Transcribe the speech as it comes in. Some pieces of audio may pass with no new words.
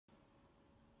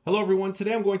Hello everyone,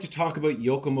 today I'm going to talk about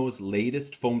Yokomo's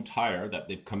latest foam tire that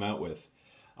they've come out with.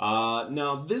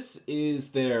 Now this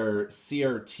is their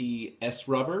CRT S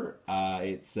rubber.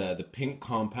 It's the pink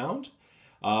compound.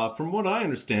 From what I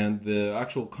understand, the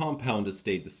actual compound has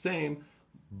stayed the same,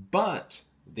 but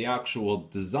the actual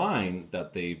design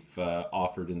that they've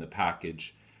offered in the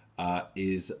package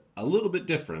is a little bit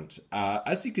different.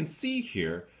 As you can see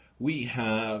here, we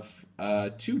have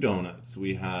two donuts.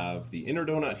 We have the inner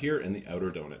donut here and the outer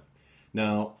donut.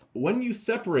 Now, when you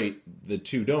separate the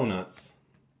two donuts,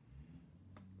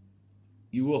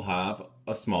 you will have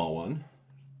a small one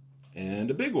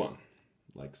and a big one,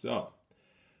 like so.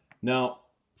 Now,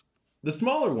 the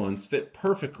smaller ones fit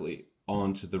perfectly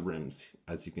onto the rims,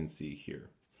 as you can see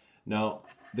here. Now,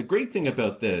 the great thing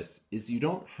about this is you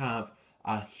don't have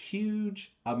a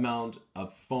huge amount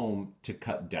of foam to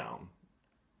cut down.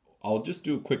 I'll just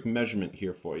do a quick measurement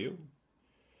here for you.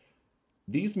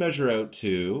 These measure out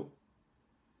to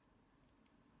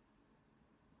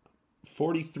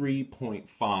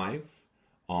 43.5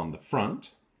 on the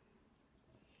front,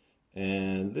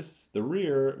 and the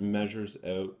rear measures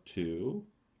out to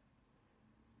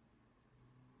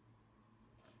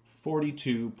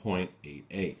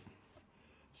 42.88.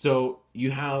 So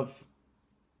you have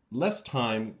less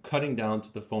time cutting down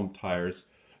to the foam tires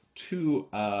to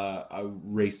a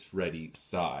race-ready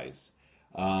size,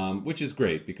 which is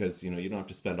great because you don't have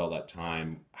to spend all that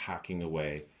time hacking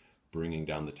away, bringing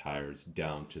down the tires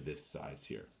down to this size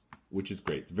here, which is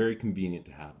great. It's very convenient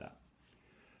to have that.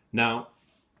 Now,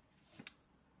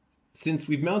 since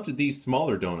we've mounted these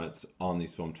smaller donuts on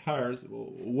these foam tires,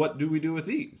 what do we do with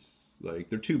these? Like,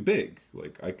 they're too big.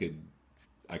 Like, I could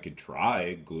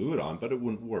try glue it on, but it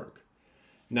wouldn't work.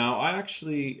 Now, I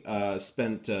actually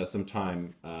spent some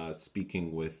time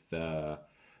speaking with the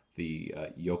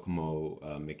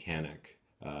Yokomo mechanic,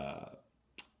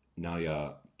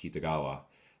 Naoya Kitagawa,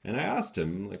 and I asked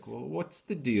him, like, well, what's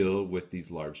the deal with these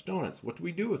large donuts? What do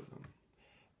we do with them?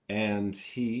 And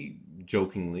he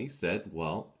jokingly said,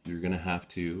 well, you're going to have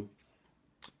to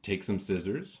take some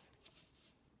scissors,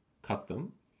 cut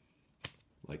them,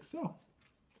 like so.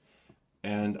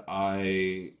 And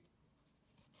I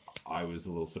was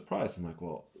a little surprised. I'm like,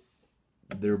 well,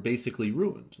 they're basically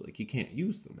ruined. Like, you can't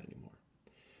use them anymore.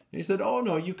 And he said, oh,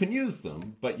 no, you can use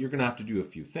them, but you're going to have to do a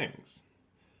few things.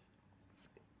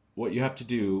 What you have to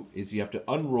do is you have to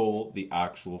unroll the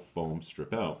actual foam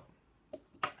strip out.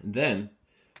 And then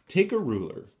take a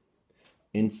ruler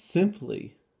and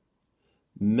simply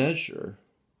measure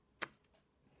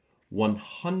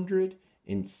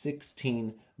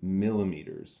 116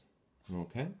 millimeters.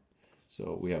 Okay?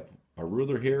 So we have our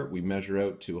ruler here, we measure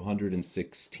out to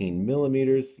 116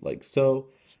 millimeters, like so.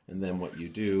 And then what you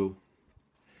do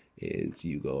is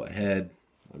you go ahead,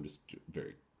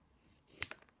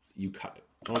 you cut it,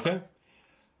 okay?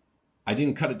 I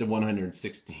didn't cut it to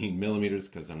 116 millimeters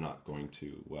because I'm not going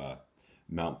to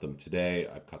mount them today.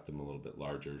 I've cut them a little bit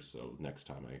larger, so next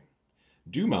time I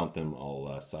do mount them,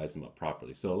 I'll size them up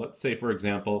properly. So let's say, for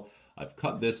example, I've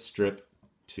cut this strip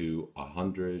to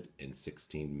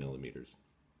 116 millimeters.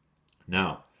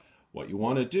 Now, what you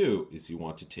want to do is you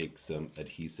want to take some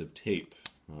adhesive tape,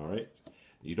 all right?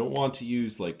 You don't want to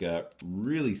use like a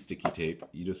really sticky tape.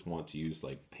 You just want to use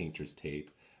like painter's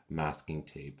tape, masking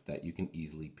tape that you can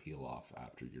easily peel off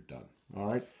after you're done, all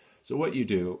right? So what you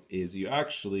do is you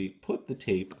actually put the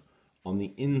tape on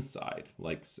the inside,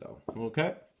 like so,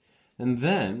 okay? And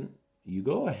then you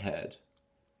go ahead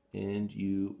and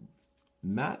you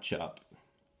match up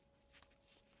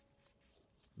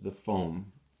the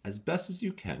foam as best as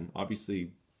you can.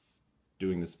 Obviously,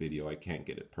 doing this video, I can't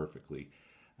get it perfectly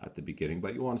at the beginning,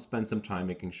 but you want to spend some time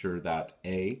making sure that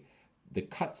A, the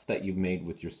cuts that you've made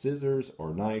with your scissors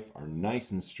or knife are nice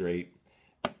and straight,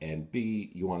 and B,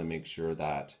 you want to make sure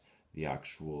that the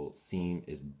actual seam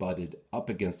is butted up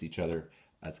against each other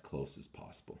as close as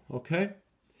possible, okay?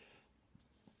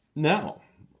 Now,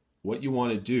 what you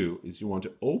want to do is you want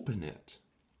to open it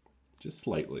just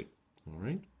slightly, all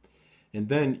right? And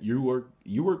then you are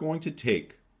going to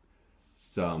take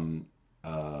some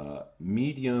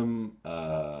medium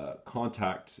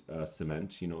contact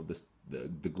cement,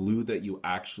 the glue that you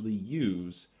actually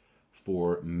use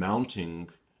for mounting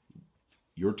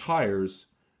your tires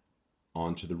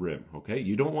onto the rim, okay?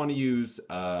 You don't want to use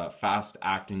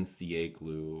fast-acting CA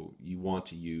glue. You want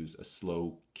to use a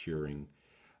slow-curing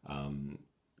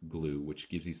glue, which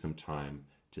gives you some time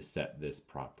to set this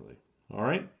properly, all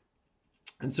right?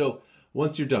 And so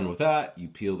once you're done with that, you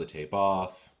peel the tape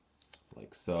off,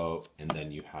 like so, and then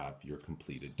you have your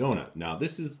completed donut. Now,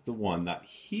 this is the one that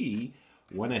he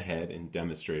went ahead and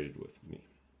demonstrated with me.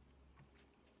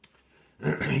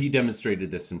 he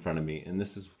demonstrated this in front of me, and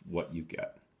this is what you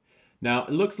get. Now,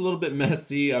 it looks a little bit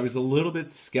messy. I was a little bit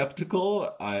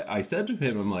skeptical. I said to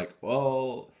him, I'm like,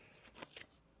 well,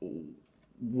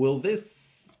 will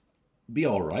this be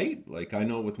all right? Like, I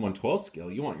know with 1/12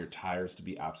 scale, you want your tires to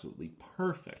be absolutely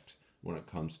perfect when it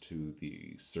comes to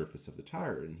the surface of the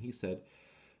tire. And he said,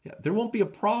 yeah, there won't be a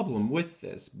problem with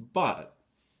this, but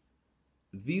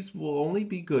these will only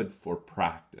be good for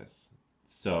practice.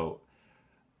 So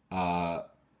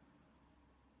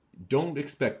don't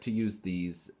expect to use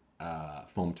these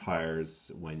foam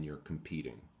tires when you're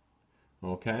competing.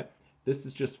 Okay? This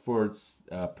is just for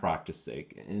practice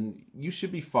sake. And you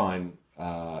should be fine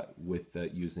with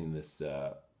using this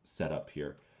setup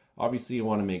here. Obviously, you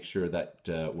want to make sure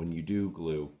that when you do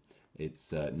glue,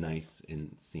 it's nice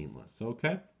and seamless.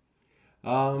 Okay?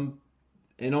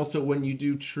 And also when you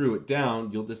do true it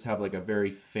down, you'll just have like a very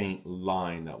faint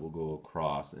line that will go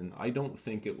across. And I don't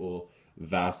think it will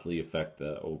vastly affect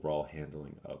the overall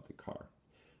handling of the car.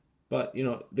 But, you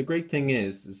know, the great thing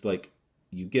is like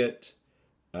you get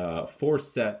 4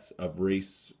 sets of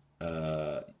race,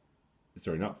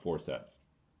 sorry, not 4 sets.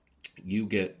 You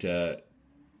get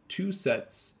 2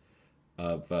 sets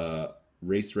of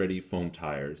race-ready foam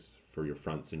tires for your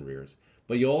fronts and rears.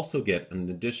 But you also get an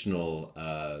additional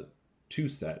 2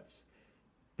 sets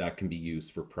that can be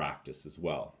used for practice as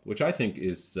well, which I think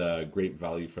is great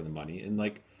value for the money. And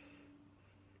like,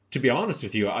 to be honest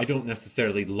with you, I don't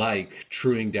necessarily like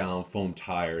truing down foam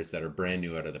tires that are brand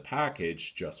new out of the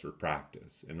package just for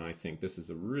practice. And I think this is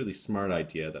a really smart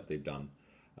idea that they've done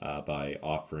by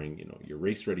offering, you know, your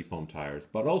race-ready foam tires,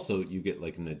 but also you get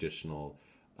like an additional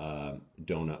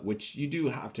donut, which you do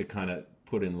have to kind of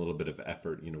put in a little bit of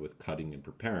effort, you know, with cutting and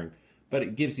preparing. But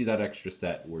it gives you that extra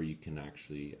set where you can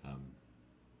actually,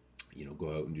 you know,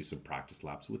 go out and do some practice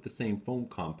laps with the same foam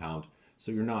compound.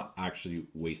 So you're not actually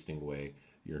wasting away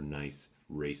your nice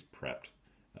race prepped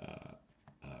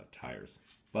tires.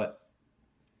 But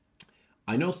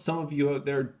I know some of you out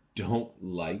there don't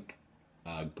like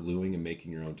gluing and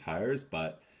making your own tires,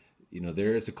 but you know,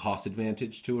 there is a cost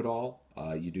advantage to it all.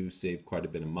 You do save quite a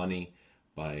bit of money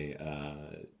by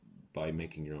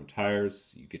making your own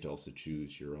tires. You get to also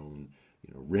choose your own,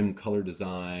 you know, rim color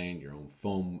design, your own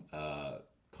foam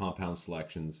compound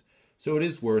selections. So it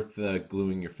is worth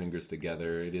gluing your fingers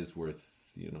together. It is worth,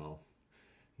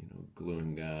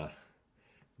 gluing,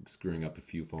 screwing up a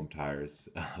few foam tires.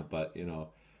 But you know,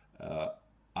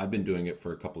 I've been doing it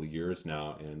for a couple of years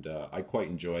now, and I quite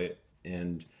enjoy it.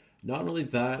 And not only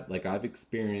that, like I've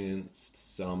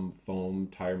experienced some foam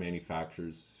tire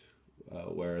manufacturers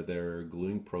where their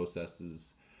gluing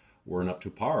processes weren't up to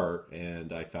par,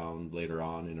 and I found later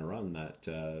on in a run that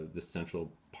the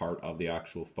central part of the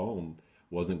actual foam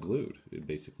wasn't glued. It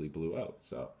basically blew out.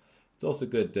 So it's also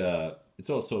good. It's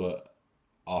also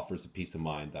offers a peace of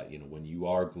mind that, you know, when you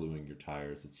are gluing your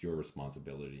tires, it's your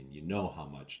responsibility, and you know how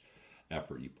much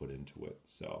effort you put into it.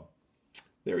 So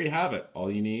there you have it.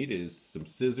 All you need is some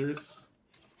scissors,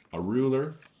 a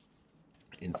ruler,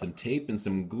 and some tape and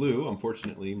some glue.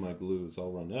 Unfortunately, my glue is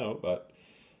all run out, but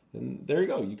and there you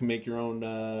go. You can make your own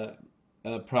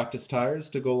practice tires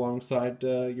to go alongside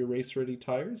your race-ready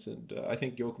tires. And I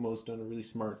think Yokomo's done a really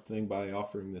smart thing by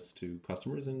offering this to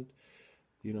customers. And,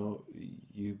 you know,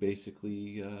 you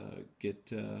basically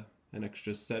get an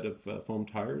extra set of foam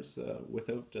tires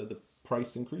without the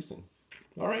price increasing.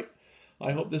 All right.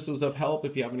 I hope this was of help.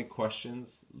 If you have any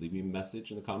questions, leave me a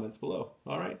message in the comments below.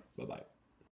 All right. Bye-bye.